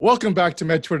Welcome back to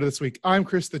Med Twitter this week. I'm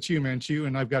Chris the Chew Man Chew,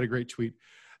 and I've got a great tweet.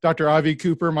 Dr. Avi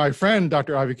Cooper, my friend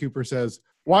Dr. Avi Cooper says,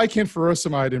 why can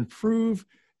furosemide improve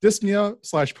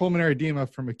dyspnea/pulmonary edema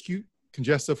from acute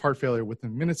congestive heart failure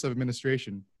within minutes of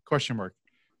administration? ?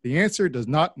 The answer does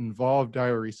not involve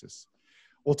diuresis.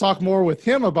 We'll talk more with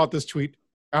him about this tweet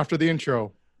after the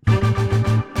intro.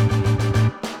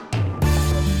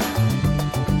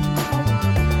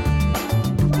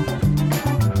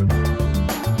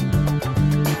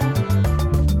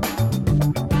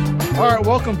 All right,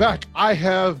 welcome back. I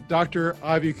have Dr.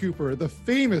 Avi Cooper, the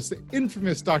famous, the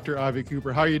infamous Dr. Avi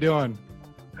Cooper. How are you doing?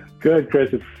 Good,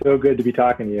 Chris. It's so good to be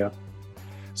talking to you.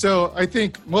 So I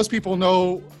think most people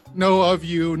know of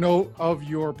you, know of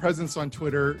your presence on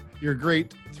Twitter, your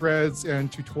great threads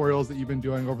and tutorials that you've been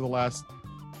doing over the last,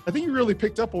 I think you really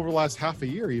picked up over the last half a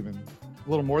year even, a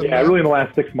little more than that. Yeah, really in the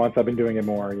last 6 months I've been doing it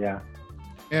more, yeah.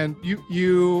 And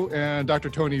you and Dr.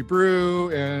 Tony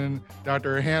Brew and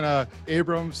Dr. Hannah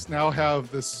Abrams now have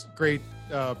this great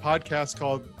podcast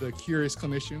called The Curious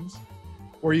Clinicians,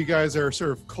 where you guys are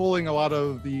sort of culling a lot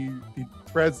of the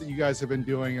threads that you guys have been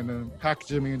doing and then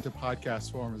packaging them into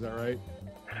podcast form. Is that right?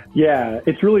 Yeah,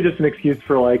 it's really just an excuse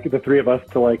for like the three of us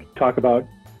to like talk about,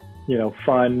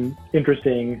 fun,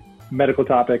 interesting medical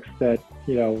topics that,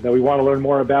 that we want to learn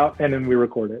more about, and then we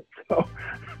record it. So.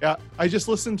 Yeah, I just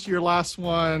listened to your last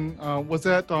one. Was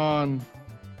that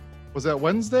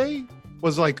Wednesday?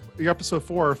 Was like your episode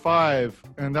 4 or 5,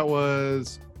 and that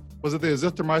was it the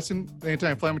azithromycin, the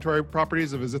anti-inflammatory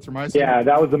properties of azithromycin? Yeah,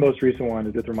 that was the most recent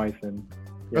one, azithromycin. Yeah.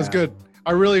 That's good.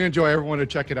 I really enjoy everyone to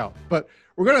check it out. But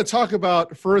we're going to talk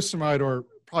about furosemide, or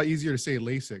probably easier to say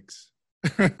Lasix.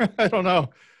 I don't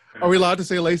know. Are we allowed to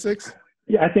say Lasix?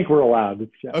 Yeah, I think we're allowed.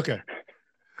 Yeah. Okay.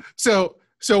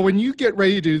 So when you get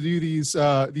ready to do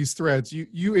these threads,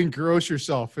 you engross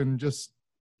yourself in just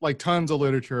like tons of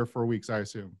literature for weeks, I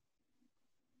assume.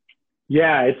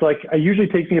 Yeah, it's like it usually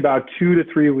takes me about 2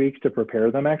 to 3 weeks to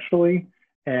prepare them actually.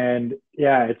 And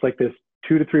yeah, it's like this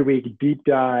 2 to 3 week deep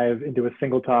dive into a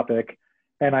single topic.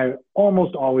 And I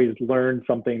almost always learn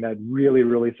something that really,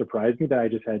 really surprised me that I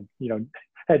just had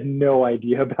no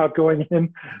idea about going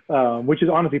in, which is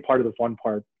honestly part of the fun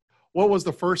part. What was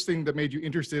the first thing that made you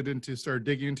interested in to start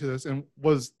digging into this? And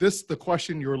was this the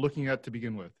question you were looking at to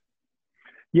begin with?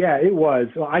 Yeah, it was.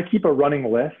 Well, I keep a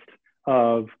running list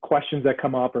of questions that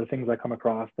come up or things I come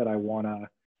across that I want to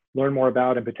learn more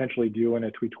about and potentially do in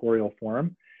a tutorial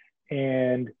form.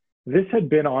 And this had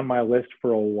been on my list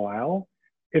for a while.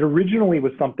 It originally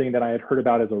was something that I had heard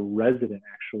about as a resident,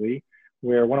 actually,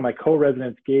 where one of my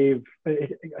co-residents gave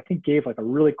like a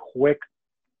really quick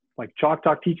like chalk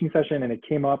talk teaching session, and it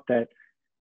came up that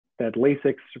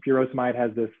Lasix furosemide has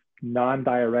this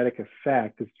non-diuretic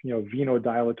effect, this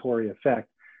venodilatory effect,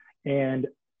 and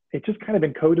it just kind of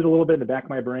encoded a little bit in the back of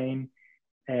my brain.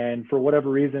 And for whatever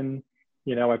reason,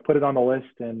 I put it on the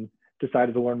list and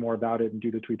decided to learn more about it and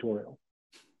do the tutorial.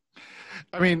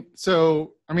 I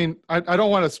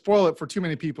don't want to spoil it for too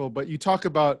many people, but you talk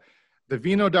about the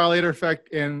venodilator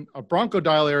effect and a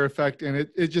bronchodilator effect, and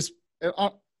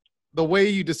the way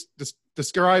you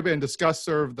describe and discuss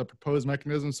sort of the proposed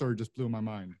mechanism sort of just blew my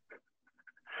mind.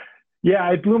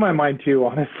 Yeah, it blew my mind too,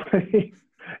 honestly.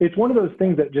 It's one of those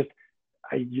things that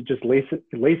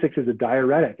Lasix is a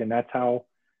diuretic, and that's how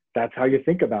you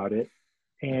think about it.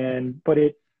 But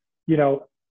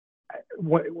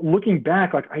looking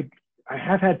back, like I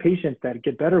have had patients that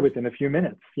get better within a few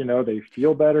minutes. They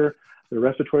feel better, their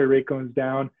respiratory rate goes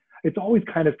down. It's always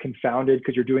kind of confounded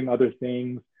because you're doing other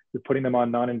things. You're putting them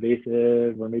on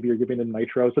non-invasive, or maybe you're giving them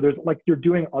nitro. So there's like, you're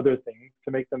doing other things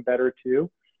to make them better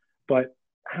too. But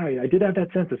I did have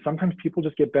that sense that sometimes people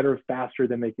just get better faster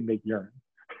than they can make urine.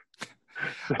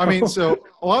 So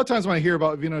a lot of times when I hear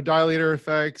about venodilator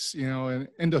effects, and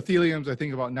endotheliums, I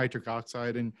think about nitric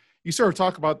oxide, and you sort of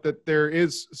talk about that there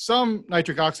is some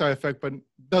nitric oxide effect, but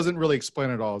doesn't really explain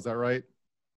it all. Is that right?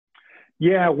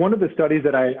 Yeah, one of the studies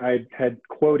that I had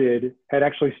quoted had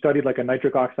actually studied like a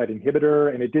nitric oxide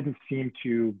inhibitor, and it didn't seem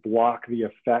to block the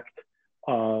effect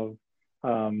of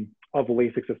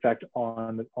Lasix effect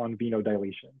on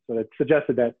venodilation. So that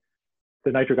suggested that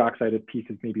the nitric oxide piece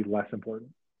is maybe less important.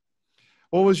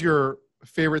 What was your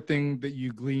favorite thing that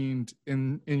you gleaned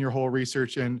in your whole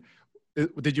research, and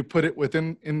did you put it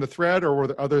in the thread, or were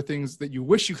there other things that you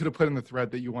wish you could have put in the thread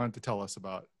that you wanted to tell us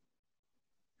about?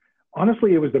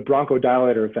 Honestly, it was the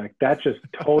bronchodilator effect. That just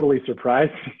totally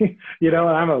surprised me.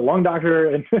 I'm a lung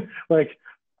doctor, and like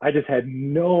I just had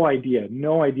no idea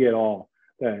at all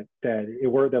that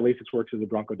Lasix works as a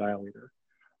bronchodilator.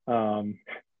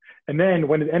 And then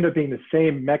when it ended up being the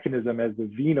same mechanism as the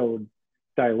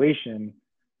venodilation,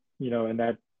 and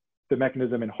that the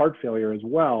mechanism in heart failure as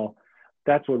well,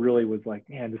 that's what really was like,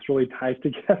 man, this really ties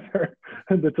together.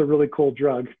 That's a really cool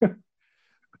drug.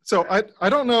 So I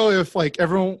don't know if like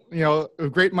everyone,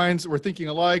 if great minds were thinking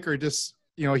alike, or just,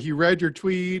 he read your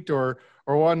tweet or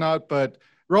whatnot, but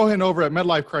Rohan over at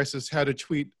Medlife Crisis had a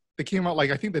tweet that came out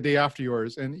like, I think the day after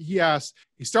yours. And he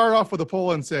started off with a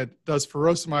poll and said, does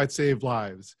furosemide save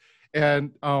lives?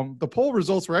 And the poll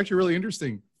results were actually really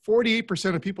interesting.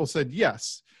 48% of people said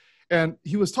yes. And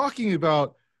he was talking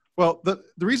about, well, the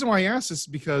reason why he asked this is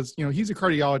because, he's a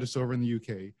cardiologist over in the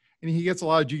UK, and he gets a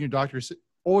lot of junior doctors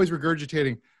always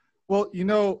regurgitating, well,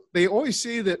 they always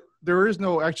say that there is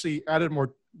no actually added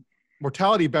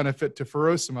mortality benefit to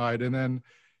furosemide. And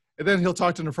then he'll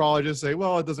talk to nephrologists and say,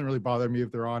 well, it doesn't really bother me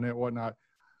if they're on it, whatnot.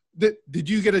 Did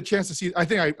you get a chance to see? I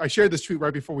think I shared this tweet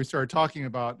right before we started talking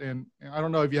about, and I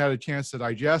don't know if you had a chance to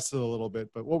digest it a little bit,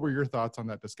 but what were your thoughts on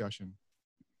that discussion?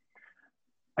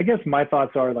 I guess my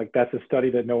thoughts are like, that's a study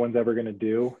that no one's ever going to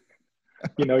do.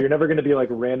 You're never going to be like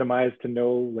randomized to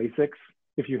no Lasix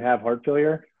if you have heart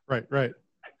failure. Right.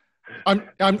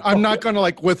 I'm not going to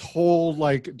like withhold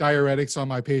like diuretics on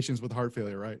my patients with heart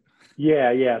failure, right?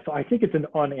 Yeah. So I think it's an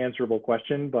unanswerable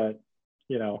question, but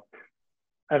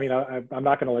I'm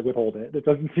not going to like withhold it. It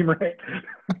doesn't seem right.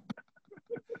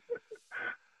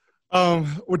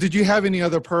 Or did you have any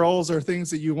other pearls or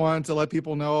things that you wanted to let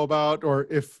people know about? Or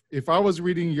if I was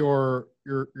reading your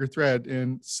thread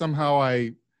and somehow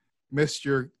I missed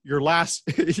your last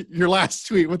your last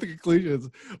tweet with the conclusions,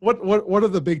 what are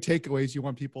the big takeaways you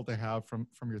want people to have from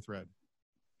your thread?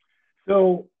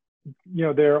 So,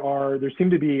 there seem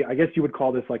to be, I guess you would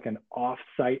call this like an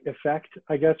off-site effect,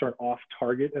 I guess, or an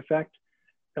off-target effect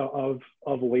of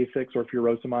Lasix or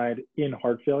furosemide in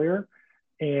heart failure.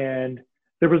 And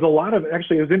there was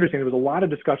it was interesting. There was a lot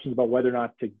of discussions about whether or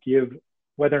not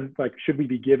should we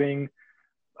be giving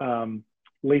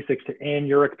Lasix to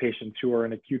anuric patients who are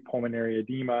in acute pulmonary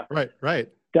edema. Right.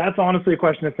 That's honestly a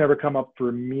question that's never come up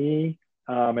for me.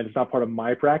 And it's not part of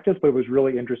my practice, but it was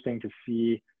really interesting to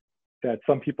see that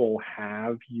some people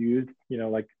have used,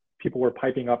 like people were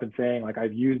piping up and saying like,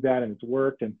 I've used that and it's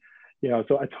worked. And,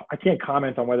 so I can't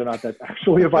comment on whether or not that's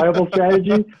actually a viable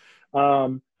strategy.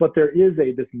 But there is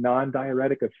this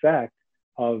non-diuretic effect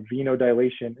of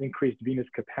venodilation, increased venous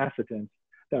capacitance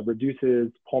that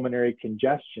reduces pulmonary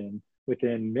congestion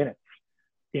within minutes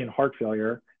in heart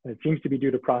failure. And it seems to be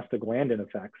due to prostaglandin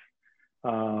effects.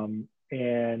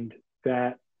 And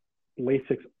that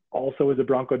Lasix also is a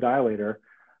bronchodilator.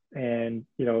 And,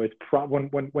 it's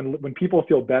when people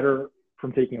feel better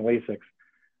from taking Lasix,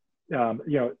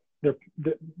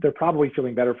 they're probably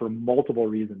feeling better for multiple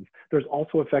reasons. There's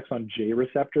also effects on J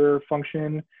receptor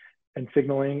function and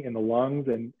signaling in the lungs.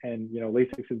 And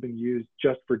Lasix has been used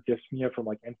just for dyspnea from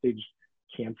like end-stage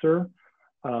cancer,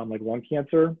 like lung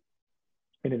cancer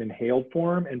in an inhaled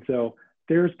form. And so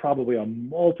there's probably a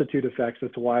multitude of effects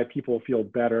as to why people feel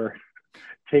better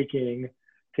taking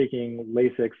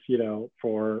Lasix,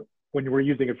 for when we're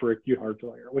using it for acute heart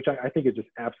failure, which I think is just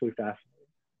absolutely fascinating.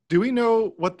 Do we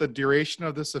know what the duration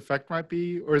of this effect might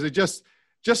be? Or is it just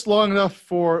long enough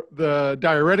for the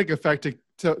diuretic effect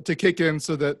to kick in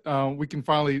so that we can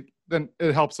finally, then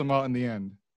it helps them out in the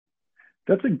end?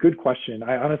 That's a good question.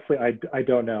 I honestly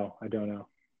don't know.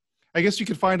 I guess you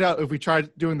could find out if we tried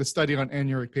doing the study on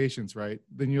anuric patients, right?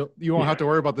 Then you won't have to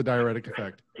worry about the diuretic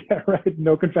effect. Yeah, right.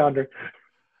 No confounder.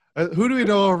 Who do we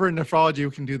know over in nephrology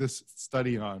who can do this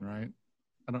study on, right?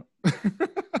 I don't.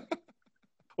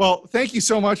 Well, thank you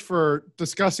so much for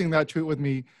discussing that tweet with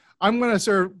me. I'm going to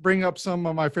sort of bring up some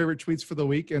of my favorite tweets for the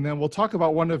week, and then we'll talk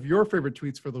about one of your favorite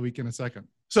tweets for the week in a second.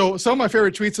 So some of my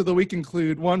favorite tweets of the week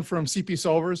include one from CP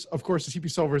Solvers. Of course, the CP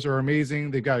Solvers are amazing.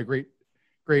 They've got a great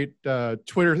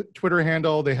Twitter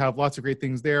handle. They have lots of great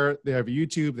things there. They have a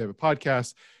YouTube. They have a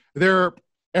podcast. They're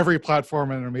every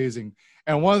platform and amazing.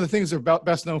 And one of the things they're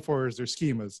best known for is their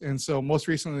schemas. And so most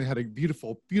recently they had a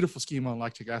beautiful, beautiful schema on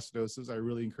lactic acidosis. I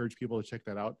really encourage people to check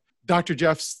that out. Dr.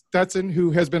 Jeff Stetson,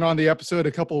 who has been on the episode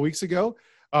a couple of weeks ago,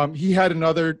 he had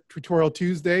another Tutorial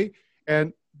Tuesday,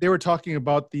 and they were talking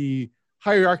about the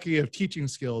hierarchy of teaching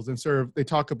skills. And sort of they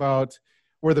talk about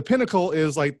where the pinnacle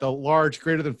is like the large,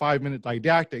 greater than 5-minute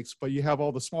didactics, but you have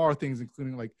all the smaller things,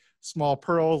 including like small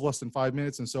pearls, less than 5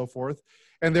 minutes and so forth.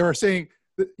 And they were saying,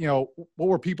 what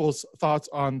were people's thoughts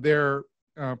on their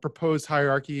proposed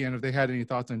hierarchy and if they had any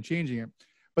thoughts on changing it.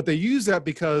 But they use that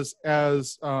because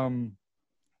as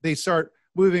they start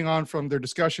moving on from their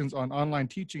discussions on online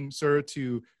teaching sort of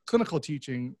to clinical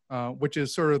teaching, which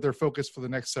is sort of their focus for the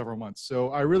next several months. So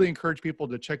I really encourage people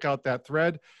to check out that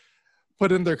thread.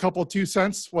 put in their couple 2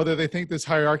 cents, whether they think this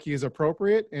hierarchy is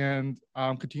appropriate, and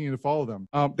continue to follow them.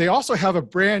 They also have a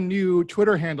brand new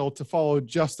Twitter handle to follow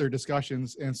just their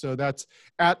discussions. And so that's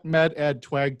at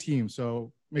MedEdTwagTeam.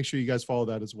 So make sure you guys follow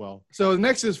that as well. So the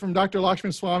next is from Dr.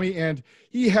 Lakshman Swamy, and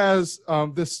he has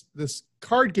this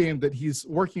card game that he's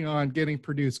working on getting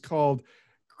produced called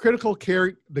Critical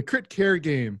Care, the Crit Care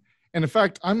game. And in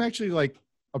fact, I'm actually like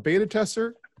a beta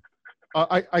tester.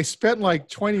 I spent like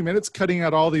 20 minutes cutting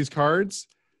out all these cards.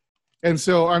 And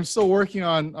so I'm still working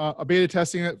on a beta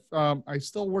testing it. I'm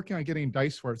still working on getting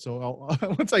dice for it. So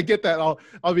once I get that,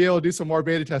 I'll be able to do some more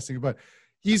beta testing. But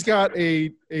he's got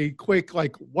a quick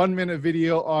like 1 minute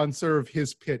video on sort of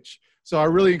his pitch. So I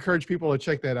really encourage people to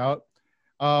check that out.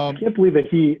 I can't believe that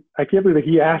he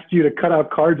asked you to cut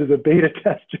out cards as a beta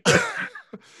tester.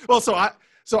 Well,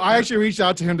 so I actually reached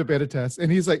out to him to beta test, and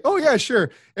he's like, "Oh yeah, sure."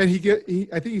 And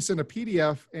I think he sent a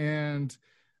PDF, and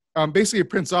basically it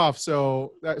prints off.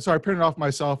 So I printed off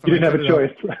myself. You didn't have a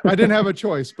choice. I didn't have a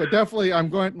choice, but definitely I'm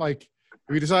going like,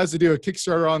 if he decides to do a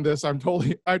Kickstarter on this, I'm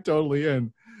totally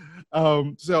in.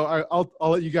 So I'll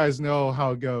let you guys know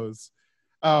how it goes.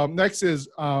 Next is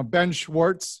Ben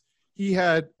Schwartz. He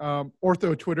had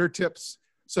ortho Twitter tips.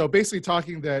 So basically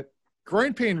talking that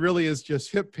groin pain really is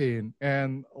just hip pain,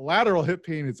 and lateral hip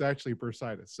pain is actually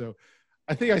bursitis. So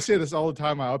I think I say this all the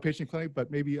time in my outpatient clinic,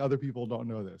 but maybe other people don't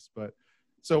know this. But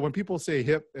so when people say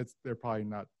hip, they're probably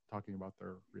not talking about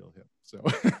their real hip. So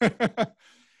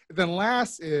then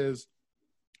last is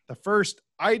the first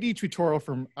ID tutorial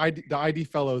from the ID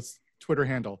Fellows Twitter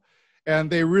handle. And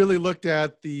they really looked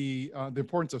at the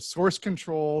importance of source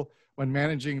control when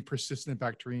managing persistent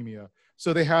bacteremia.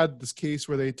 So they had this case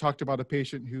where they talked about a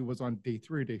patient who was on day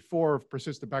 3 or day 4 of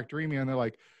persistent bacteremia, and they're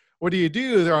like, what do you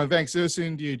do? They're on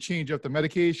vancomycin. Do you change up the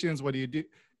medications? What do you do?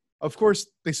 Of course,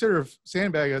 they sort of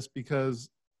sandbag us because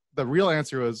the real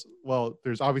answer was, well,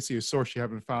 there's obviously a source you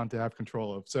haven't found to have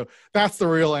control of. So that's the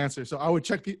real answer. So I would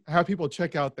have people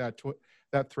check out that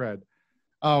thread.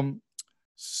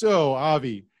 So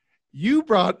Avi, you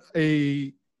brought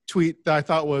a tweet that I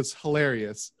thought was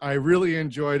hilarious. I really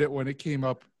enjoyed it when it came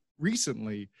up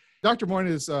recently. Dr. Moyne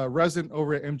is a resident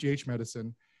over at MGH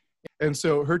Medicine. And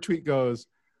so her tweet goes,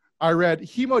 I read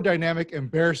hemodynamic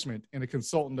embarrassment in a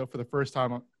consultant note for the first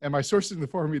time, and my sources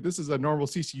informed me this is a normal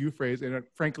CCU phrase, and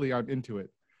frankly, I'm into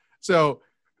it. So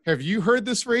have you heard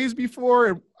this phrase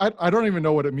before? I don't even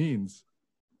know what it means.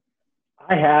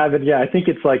 I have, and yeah, I think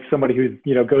it's like somebody who's,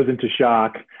 goes into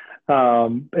shock.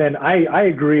 And I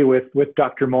agree with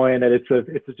Dr. Moyne that it's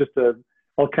just a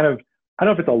kind of, I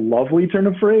don't know if it's a lovely turn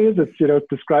of phrase. It's,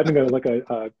 describing an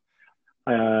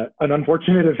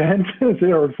unfortunate event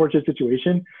or unfortunate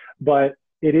situation, but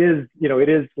it is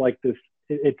like this,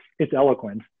 it's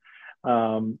eloquent.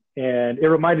 And it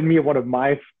reminded me of one of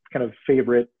my kind of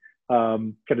favorite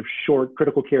kind of short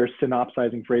critical care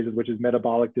synopsizing phrases, which is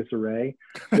metabolic disarray,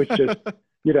 which just,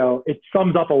 it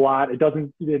sums up a lot. It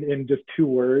doesn't in just 2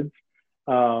 words.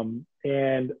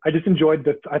 And I just enjoyed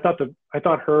I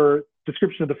thought her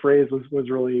description of the phrase was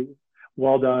really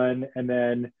well done. And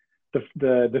then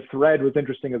the thread was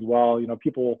interesting as well.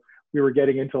 We were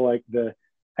getting into like the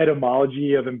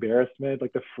etymology of embarrassment,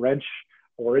 like the French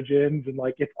origins and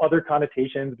like its other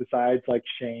connotations besides like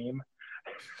shame.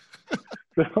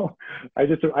 So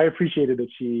I appreciated that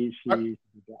she did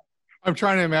that. I'm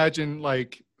trying to imagine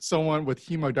like someone with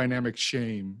hemodynamic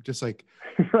shame, just like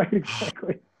right,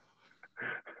 exactly.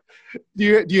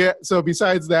 Do you so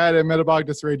besides that and metabolic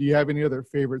disarray, do you have any other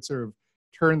favorite sort of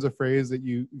turns of phrase that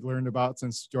you learned about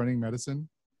since joining medicine?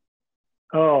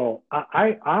 Oh,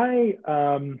 I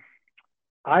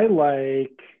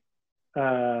like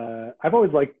I've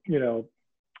always liked,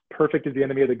 perfect is the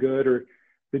enemy of the good, or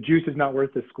the juice is not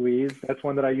worth the squeeze. That's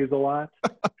one that I use a lot.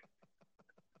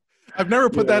 I've never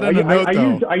put that in a note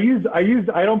though.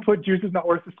 I don't put juice is not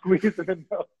worth the squeeze in a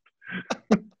note.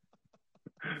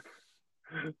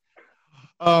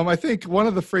 I think one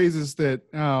of the phrases that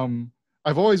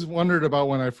I've always wondered about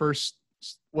when I first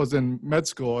was in med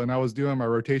school and I was doing my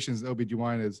rotations in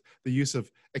OB/GYN is the use of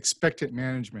expectant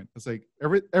management. It's like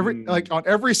like on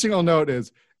every single note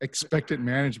is expectant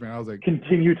management. I was like,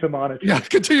 continue to monitor. Yeah,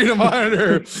 continue to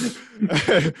monitor.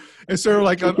 It's sort of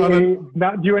like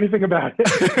not do anything about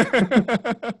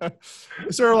it.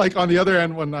 It's sort of like on the other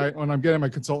end when I'm getting my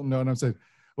consultant note and I'm saying,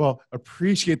 well,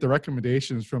 appreciate the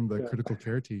recommendations from the critical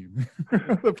care team,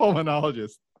 the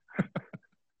pulmonologist.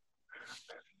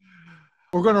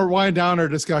 We're going to wind down our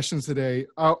discussions today.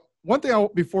 One thing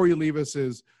before you leave us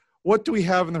is, what do we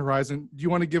have in the horizon? Do you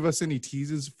want to give us any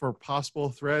teases for possible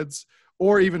threads,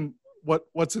 or even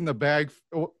what's in the bag,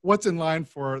 what's in line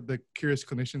for the Curious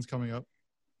Clinicians coming up?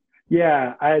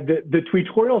 Yeah, the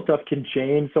tutorial stuff can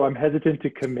change, so I'm hesitant to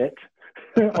commit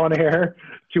on air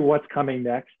to what's coming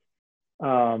next.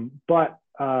 But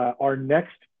our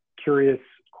next Curious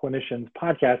Clinicians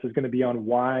podcast is going to be on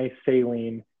why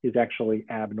saline is actually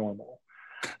abnormal.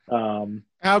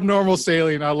 Abnormal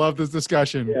saline. I love this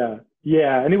discussion.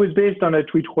 Yeah, and it was based on a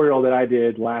tutorial that I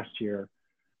did last year.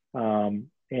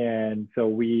 And so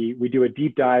we do a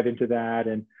deep dive into that,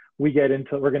 and we're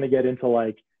going to get into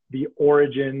like the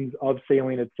origins of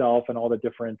saline itself and all the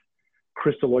different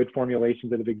crystalloid formulations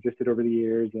that have existed over the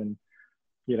years. And,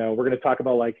 you know, we're going to talk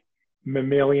about like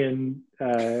mammalian,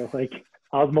 like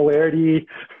osmolarity,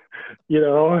 you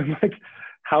know, and like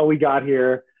how we got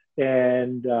here.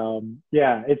 And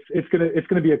yeah, it's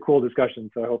gonna be a cool discussion.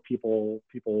 So I hope people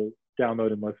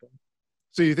download and listen.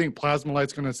 So you think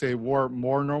Plasma-Lyte's going to say more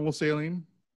normal saline?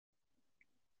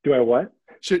 Do I what?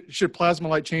 Should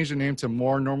Plasma-Lyte change the name to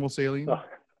more normal saline? Oh,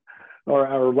 or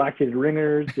lactated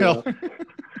ringers. You know.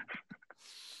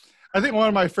 I think one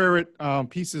of my favorite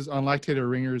pieces on lactated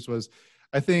ringers was,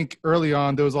 I think early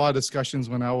on, there was a lot of discussions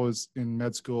when I was in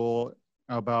med school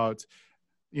about,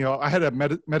 you know, I had a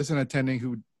medicine attending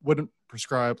who wouldn't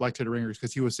prescribe lactated ringers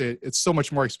because he would say it's so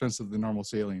much more expensive than normal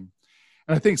saline.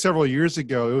 And I think several years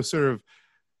ago, it was sort of,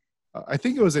 I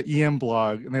think it was an EM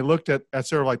blog, and they looked at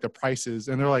sort of like the prices,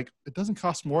 and they're like, it doesn't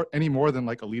cost any more than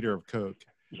like a liter of Coke.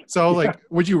 So like,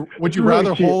 would you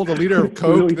rather hold a liter of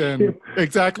Coke than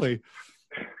exactly?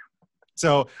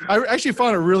 So I actually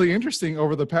found it really interesting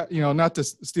over the past, you know, not to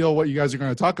steal what you guys are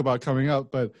going to talk about coming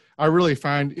up, but I really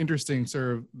find interesting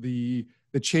sort of the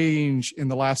change in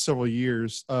the last several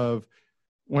years of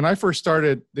when I first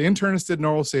started, the internists did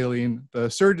normal saline, the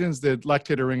surgeons did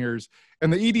lactated ringers,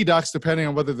 and the ED docs, depending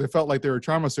on whether they felt like they were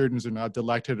trauma surgeons or not, did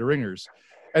lactated ringers.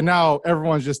 And now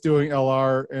everyone's just doing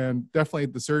LR, and definitely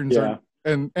the surgeons aren't,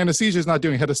 and anesthesia is not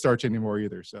doing head of starch anymore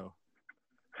either. So,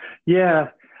 yeah,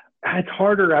 it's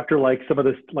harder after like some of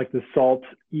this, like the SALT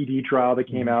ED trial that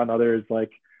came out and others.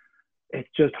 Like, it's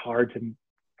just hard to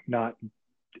not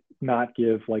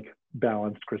give like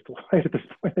balanced crystalloid at this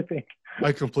point, I think.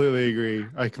 I completely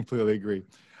agree.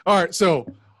 All right, so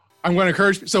I'm going to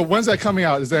encourage. So when's that coming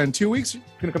out? Is that in 2 weeks? It's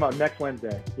going to come out next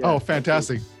Wednesday. Yeah, oh,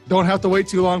 fantastic! Don't have to wait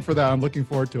too long for that. I'm looking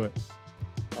forward to it.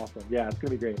 Awesome. Yeah, it's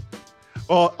going to be great.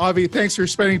 Well, Avi, thanks for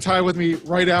spending time with me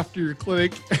right after your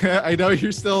clinic. I know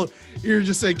you're just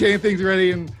getting things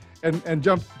ready and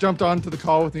jumped onto the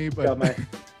call with me, but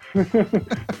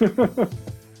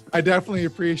I definitely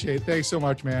appreciate it. Thanks so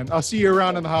much, man. I'll see you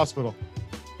around in the hospital.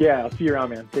 Yeah, I'll see you around,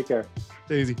 man. Take care.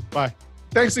 Stay easy. Bye.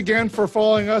 Thanks again for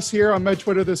following us here on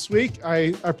MedTwitter this week.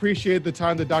 I appreciate the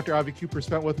time that Dr. Avi Cooper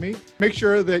spent with me. Make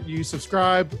sure that you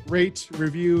subscribe, rate,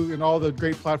 review, and all the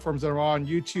great platforms that are on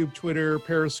YouTube, Twitter,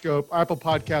 Periscope, Apple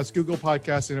Podcasts, Google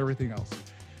Podcasts, and everything else.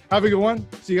 Have a good one.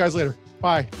 See you guys later.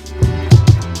 Bye.